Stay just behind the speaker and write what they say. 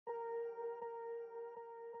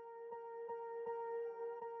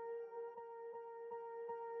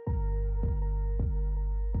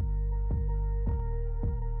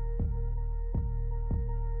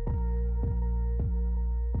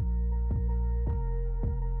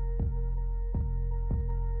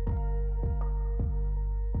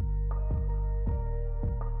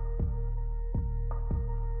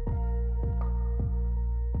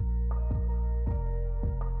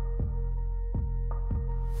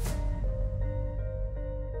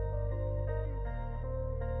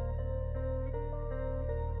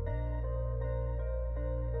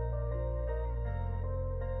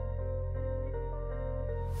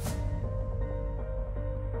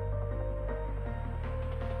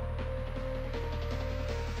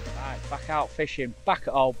back out fishing, back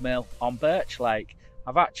at Old Mill on Birch Lake.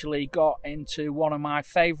 I've actually got into one of my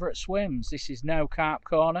favourite swims. This is no carp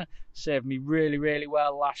corner. Served me really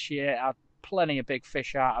well last year. I had plenty of big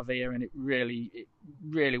fish out of here, and it really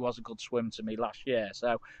was a good swim to me last year.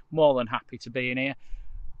 So more than happy to be in here.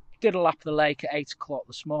 Did a lap of the lake at 8 o'clock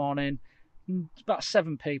this morning. About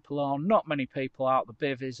 7 people on, not many people out the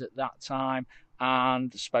bivvies at that time,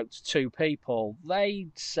 and spoke to 2 people. They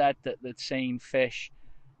said that they'd seen fish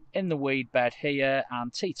in the weed bed here,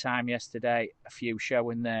 and tea time yesterday, a few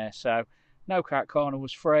showing there. So no carp corner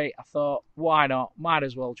was free. I thought, why not? Might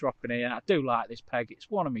as well drop in here. I do like this peg.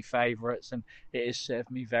 It's one of my favourites, and it has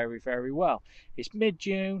served me very well. It's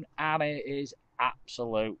mid-June, and it is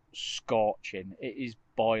absolute scorching. It is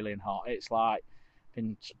boiling hot. It's like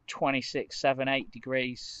been 26, 7, 8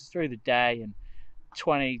 degrees through the day and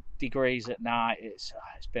 20 degrees at night. It's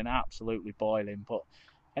been absolutely boiling. But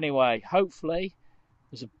anyway, hopefully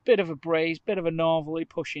there's a bit of a breeze, bit of a northerly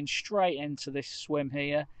pushing straight into this swim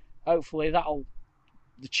here. Hopefully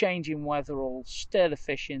the changing weather will stir the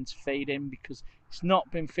fish into feeding, because it's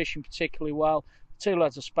not been fishing particularly well. The 2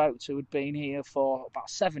 lads I spoke to had been here for about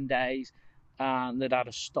 7 days, and they'd had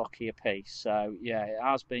a stocky apiece. So yeah, it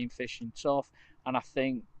has been fishing tough, and I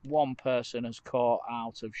think one person has caught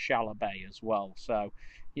out of Shallow Bay as well. So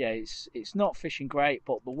yeah, it's not fishing great,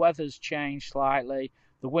 but the weather's changed slightly.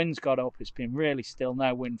 The wind's got up. It's been really still,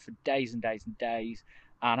 no wind for days and days,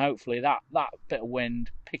 and hopefully that bit of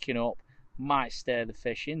wind picking up might stir the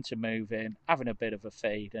fish into moving, having a bit of a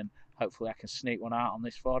feed, and hopefully I can sneak one out on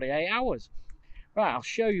this 48 hours. Right, I'll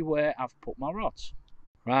show you where I've put my rods.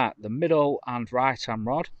 Right, the middle and right hand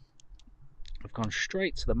rod, I've gone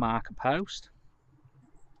straight to the marker post,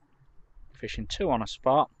 fishing 2 on a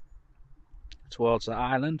spot towards the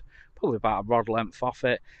island, probably about a rod length off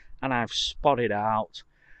it, and I've spotted out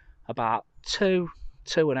about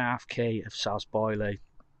 2.5 key of Saz boilie,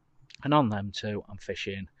 and on them 2 I'm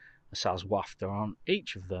fishing a Saz wafter on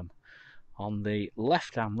each of them. On the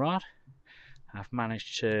left hand rod, I've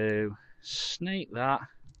managed to sneak that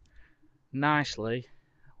nicely.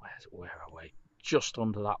 Where are we? Just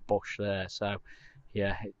under that bush there. So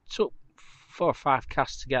yeah, it took 4 or 5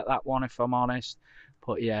 casts to get that one, if I'm honest.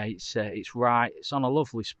 But yeah, it's right. It's on a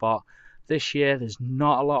lovely spot. This year there's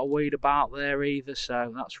not a lot of weed about there either,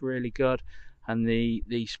 so that's really good. And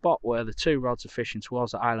the spot where the 2 rods are fishing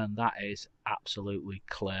towards the island, that is absolutely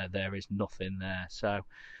clear. There is nothing there. So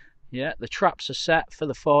yeah, the traps are set for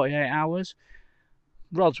the 48 hours.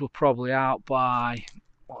 Rods were probably out by,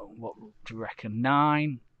 what do you reckon,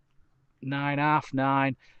 9, 9.5,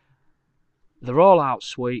 9. They're all out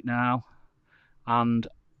sweet now, and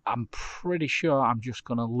I'm pretty sure I'm just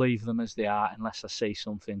going to leave them as they are unless I see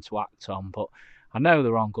something to act on. But I know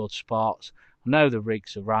they're on good spots. I know the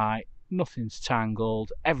rigs are right. Nothing's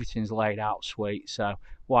tangled. Everything's laid out sweet. So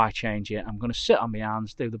why change it? I'm going to sit on my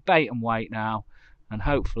hands, do the bait and wait now, and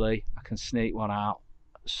hopefully I can sneak one out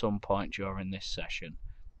at some point during this session.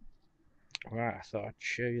 Right, I thought I'd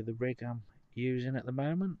show you the rig I'm using at the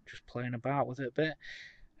moment. Just playing about with it a bit.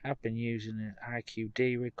 I've been using an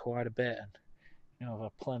IQD rig quite a bit, and I've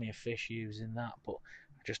had plenty of fish using that, but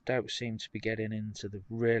I just don't seem to be getting into the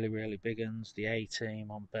really big ones, the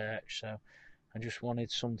A-team on Birch. So I just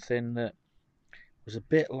wanted something that was a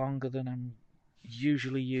bit longer than I'm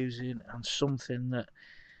usually using, and something that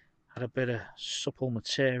had a bit of supple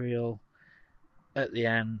material at the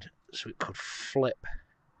end so it could flip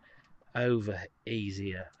over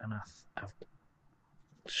easier. And I've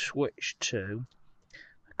switched to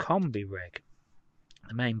a combi rig.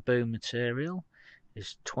 The main boom material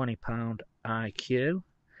is £20 IQ.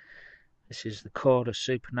 This is the Corda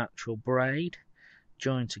Supernatural braid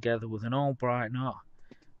joined together with an Albright knot.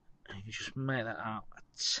 And you just make that out a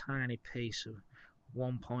tiny piece of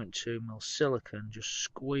 1.2mm silicone just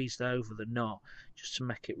squeezed over the knot just to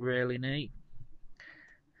make it really neat.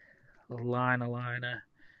 A liner,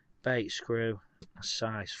 bait screw, a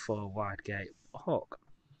size 4 wide gate hook.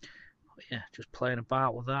 But yeah, just playing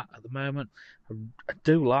about with that at the moment. I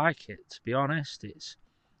do like it, to be honest. It's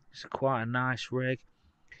quite a nice rig.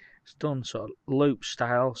 It's done sort of loop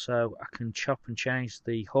style, so I can chop and change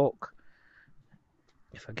the hook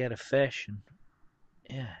if I get a fish. And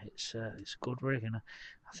yeah, it's a good rig, and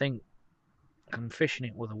I think I'm fishing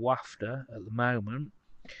it with a wafter at the moment,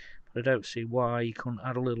 but I don't see why you couldn't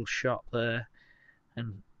add a little shot there,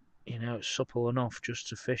 and it's supple enough just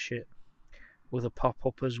to fish it with a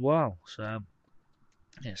pop-up as well. So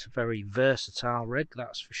yeah, it's a very versatile rig,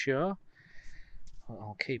 that's for sure.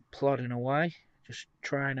 I'll keep plodding away, just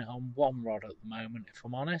trying it on one rod at the moment, if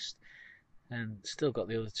I'm honest, and still got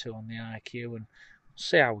the other 2 on the IQ, and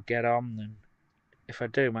see how we get on. And if I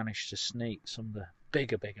do manage to sneak some of the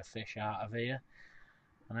bigger fish out of here,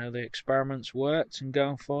 I know the experiments worked, and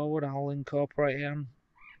going forward I'll incorporate it on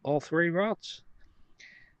all 3 rods.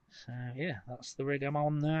 So yeah, that's the rig I'm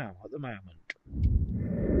on now at the moment.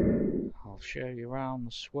 I'll show you around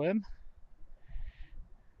the swim.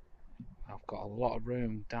 I've got a lot of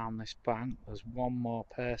room down this bank. There's one more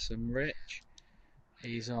person, Rich.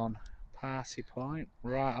 He's on party point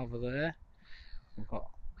right over there. We've got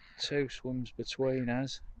 2 swims between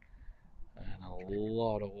us and a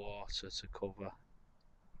lot of water to cover.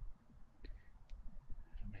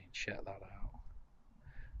 I mean, check that out.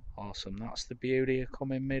 Awesome. That's the beauty of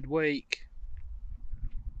coming midweek.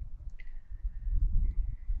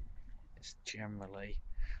 It's generally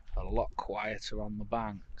a lot quieter on the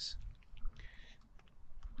banks.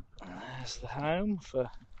 And there's the home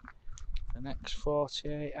for the next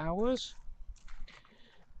 48 hours.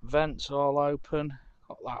 Vents all open,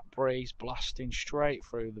 got that breeze blasting straight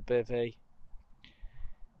through the bivvy,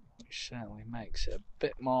 which certainly makes it a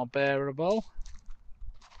bit more bearable.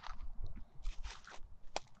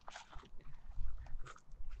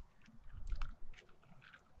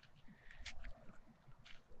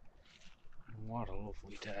 And what a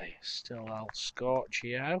lovely day, still El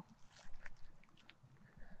Scorchio.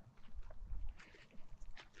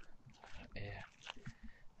 Yeah,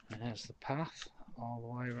 there's the path all the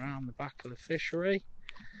way around the back of the fishery.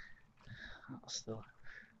 That's the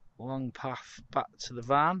long path back to the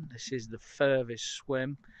van. This is the furthest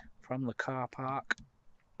swim from the car park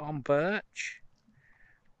on Birch.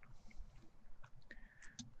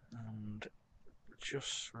 And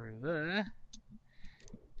just through there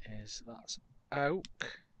that's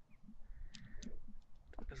oak.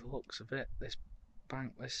 By the looks of it, this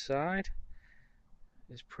bank this side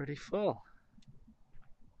is pretty full.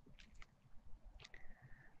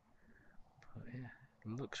 But yeah,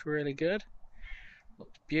 it looks really good.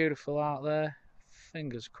 Looks beautiful out there.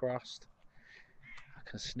 Fingers crossed I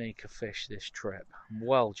can sneak a fish this trip. I'm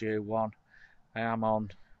well due one. I am on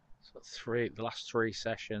the last 3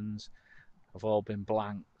 sessions have all been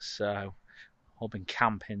blank, so all been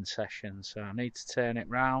camping sessions, so I need to turn it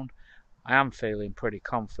round. I am feeling pretty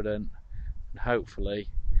confident, and hopefully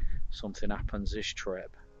something happens this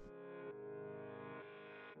trip.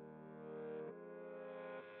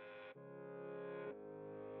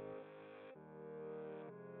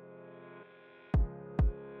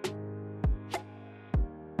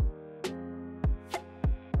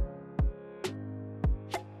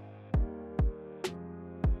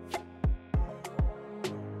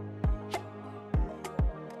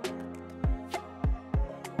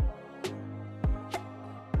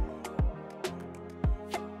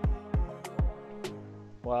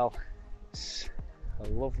 Well, it's a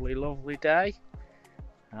lovely day,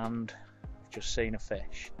 and I've just seen a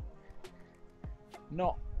fish.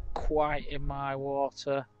 Not quite in my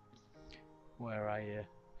water, where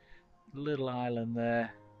little island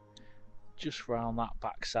there, just round that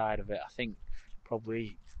back side of it. I think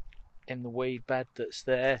probably in the weed bed that's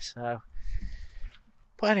there. So,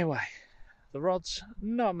 but anyway, the rod's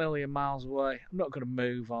not a million miles away. I'm not going to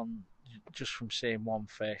move on just from seeing one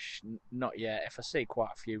fish, not yet. If I see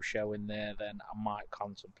quite a few showing there, then I might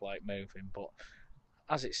contemplate moving, but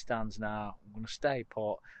as it stands now, I'm going to stay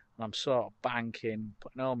put, and I'm sort of banking,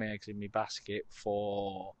 putting all my eggs in my basket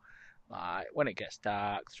for like when it gets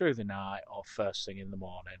dark, through the night, or first thing in the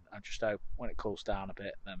morning. I just hope when it cools down a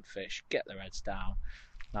bit, then fish get their heads down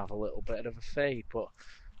and have a little bit of a feed. But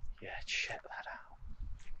yeah, check that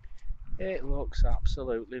out. It looks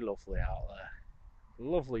absolutely lovely out there.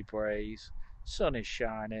 Lovely breeze, sun is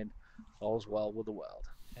shining, all's well with the world.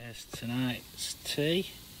 Here's tonight's tea: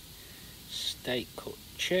 steak cut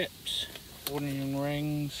chips, onion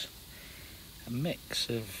rings, a mix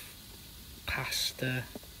of pasta,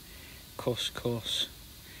 couscous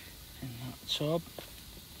in that tub,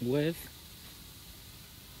 with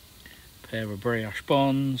a pair of brioche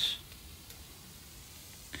buns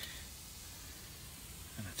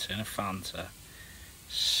and a tin of Fanta.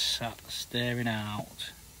 Sat staring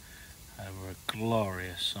out over a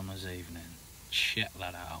glorious summer's evening. Check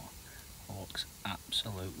that out. Looks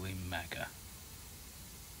absolutely mega.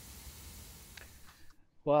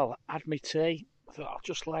 Well, had me tea. I thought I'll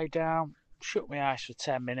just lay down, shut my eyes for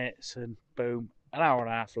 10 minutes, and boom, an hour and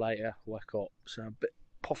a half later, wake up. So a bit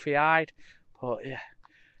puffy-eyed, but yeah,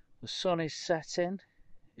 the sun is setting.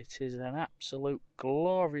 It is an absolute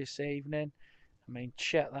glorious evening. I mean,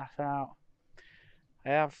 check that out. I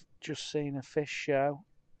have just seen a fish show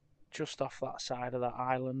just off that side of that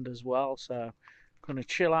island as well, so I'm going to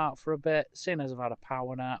chill out for a bit, seeing as I've had a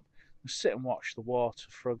power nap, and sit and watch the water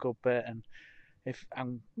for a good bit, and if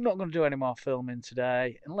I'm not going to do any more filming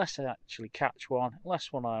today, unless I actually catch one,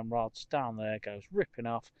 unless one of them rods down there goes ripping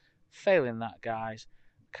off. Failing that, guys,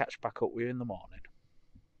 catch back up with you in the morning.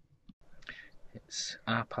 It's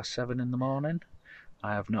 7:30 in the morning.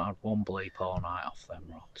 I have not had one bleep all night off them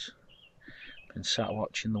rods. Been sat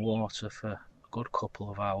watching the water for a good couple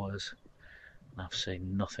of hours and I've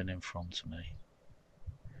seen nothing in front of me.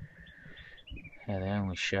 Yeah, the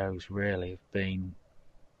only shows really have been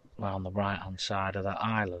around the right hand side of that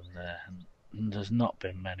island there, and there's not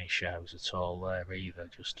been many shows at all there either,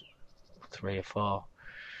 just 3 or 4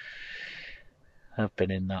 have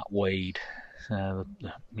been in that weed. So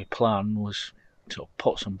my plan was to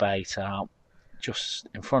put some bait out just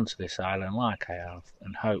in front of this island like I have,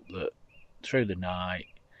 and hope that through the night,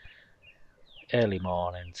 early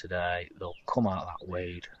morning today, they'll come out that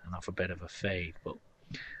weed and have a bit of a feed. But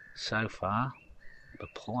so far the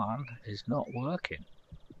plan is not working.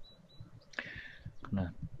 I'm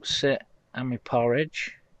gonna sit and my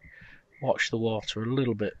porridge, watch the water a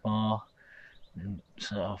little bit more, and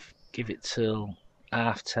sort of give it till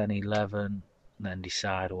 10:30, 11, and then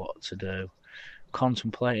decide what to do.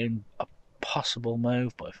 Contemplating a possible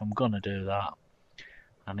move, but if I'm gonna do that,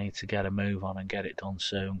 I need to get a move on and get it done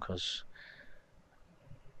soon, because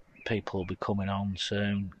people will be coming on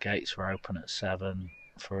soon. Gates are open at 7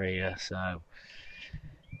 for here, so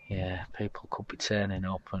yeah, people could be turning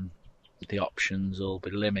up and the options will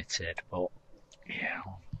be limited. But yeah,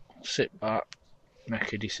 I'll sit back,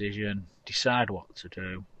 make a decision, decide what to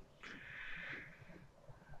do,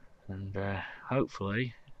 and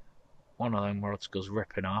hopefully one of them rods goes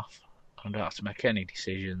ripping off. I don't have to make any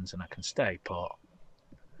decisions and I can stay put.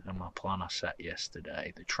 And my plan I set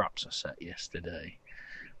yesterday, the traps I set yesterday,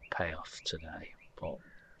 pay off today. But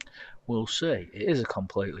we'll see. It is a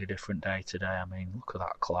completely different day today. I mean, look at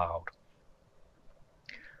that cloud.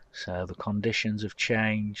 So the conditions have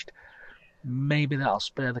changed. Maybe that'll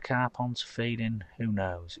spur the carp onto feeding. Who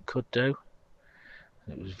knows? It could do.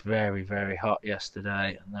 It was very, very hot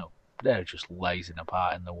yesterday, and they're just lazing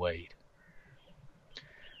about in the weed.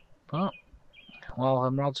 But while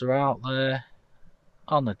them rods are out there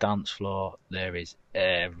on the dance floor, there is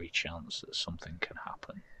every chance that something can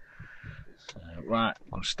happen. So, right, I'm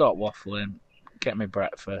going to stop waffling, get my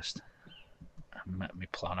breakfast, and make my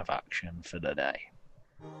plan of action for the day.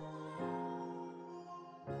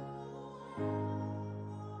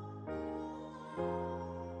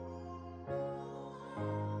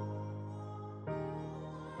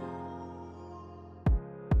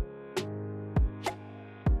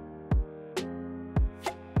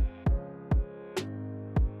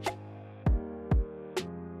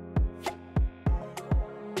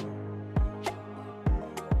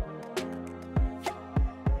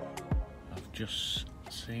 Just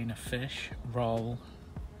seen a fish roll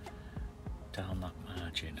down that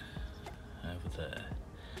margin over there,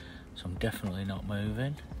 so I'm definitely not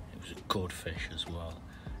moving. It was a good fish as well,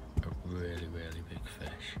 a really, really big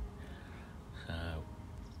fish. So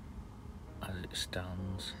as it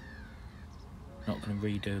stands, not going to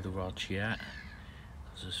redo the rods yet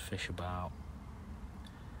because there's fish about,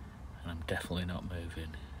 and I'm definitely not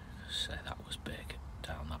moving. Say that was big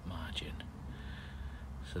down that margin.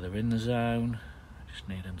 So they're in the zone, I just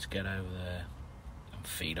need them to get over there and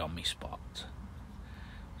feed on me spot.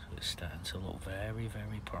 So it's starting to look very,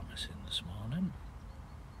 very promising this morning.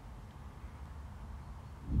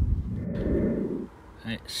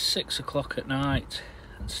 It's 6 o'clock at night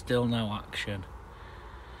and still no action.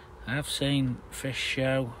 I have seen fish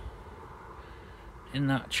show in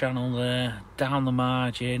that channel there, down the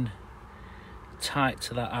margin, tight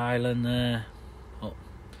to that island there.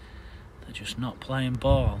 They're just not playing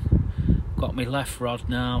ball. Got my left rod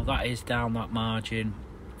now, that is down that margin,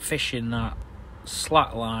 fishing that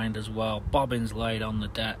slack lined as well, bobbins laid on the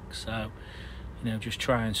deck, so you know, just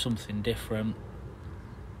trying something different.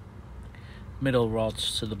 Middle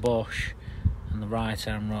rod's to the bush and the right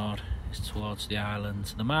hand rod is towards the island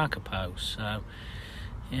to the marker post. So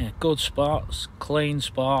yeah, good spots, clean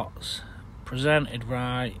spots, presented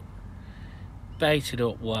right, baited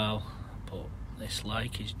up well, but this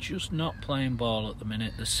lake is just not playing ball at the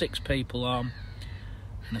minute. There's 6 people on,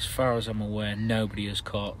 and as far as I'm aware, nobody has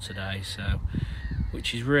caught today, so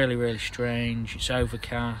which is really, really strange. It's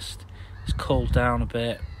overcast, it's cooled down a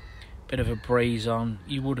bit of a breeze on.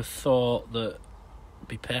 You would have thought that it'd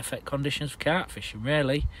be perfect conditions for carp fishing,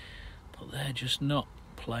 really, but they're just not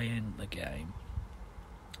playing the game.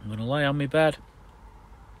 I'm going to lay on my bed,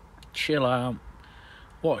 chill out,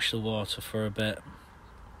 watch the water for a bit,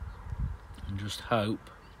 and just hope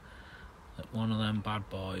that one of them bad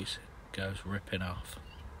boys goes ripping off.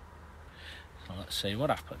 So let's see what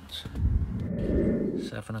happens.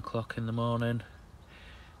 7 o'clock in the morning.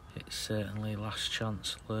 It's certainly last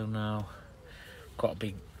chance lure now. Got to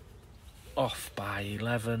be off by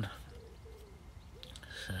 11.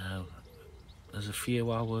 So there's a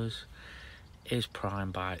few hours. It is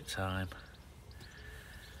prime bite time.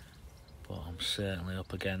 But I'm certainly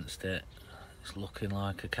up against it. It's looking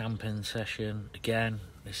like a camping session. Again,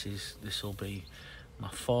 this will be my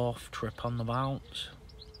 4th trip on the bounce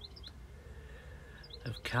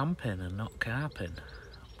of camping and not carping.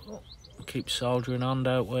 But we keep soldiering on,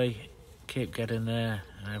 don't we? Keep getting there,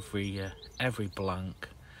 and every blank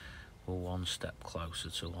we're one step closer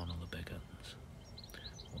to one of the big ones.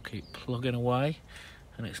 We'll keep plugging away,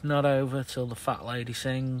 and it's not over till the fat lady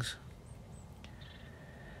sings.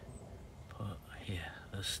 But yeah,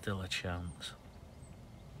 there's still a chance.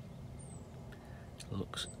 It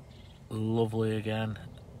looks lovely again.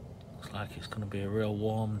 Looks like it's going to be a real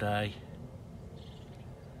warm day.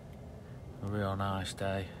 A real nice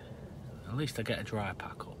day. At least I get a dry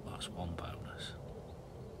pack up, that's one bonus.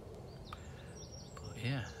 But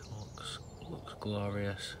yeah, looks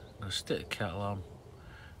glorious. I'm going to stick the kettle on,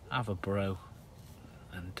 have a brew,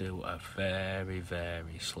 and do a very,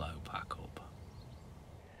 very slow pack up.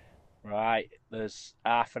 Right, there's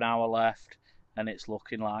half an hour left, and it's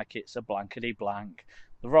looking like it's a blankety blank.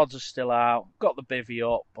 The rods are still out, got the bivvy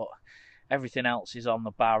up, but everything else is on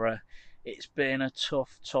the barra. It's been a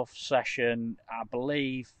tough session. I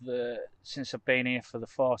believe that since I've been here for the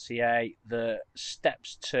 48, the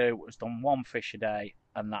steps 2 has done 1 fish a day,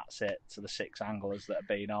 and that's it to the 6 anglers that have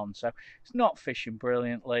been on. So it's not fishing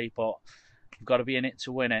brilliantly, but you've got to be in it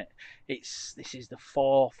to win it. This is the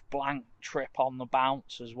 4th blank trip on the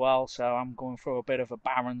bounce as well, so I'm going through a bit of a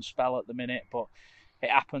barren spell at the minute, but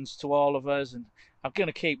it happens to all of us, and I'm going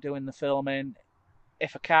to keep doing the filming.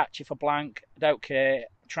 If I catch, if I blank, I don't care.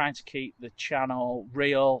 I'm trying to keep the channel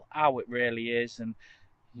real, how it really is, and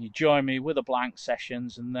you join me with the blank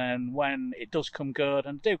sessions, and then when it does come good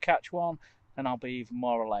and I do catch one, then I'll be even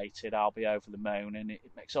more elated. I'll be over the moon, and it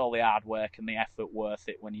makes all the hard work and the effort worth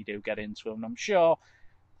it when you do get into them. And I'm sure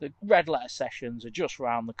the red letter sessions are just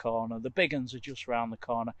round the corner, the big ones are just round the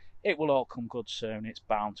corner. It will all come good soon. It's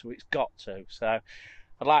bound to, it's got to. So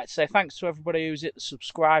I'd like to say thanks to everybody who's hit the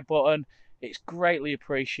subscribe button. It's greatly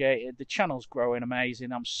appreciated. The channel's growing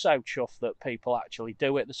amazing. I'm so chuffed that people actually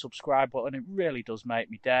do hit the subscribe button. It really does make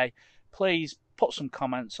me day. Please put some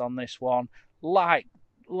comments on this one. Like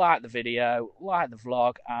the video, like the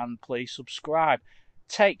vlog, and please subscribe.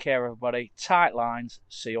 Take care, everybody. Tight lines.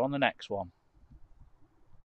 See you on the next one.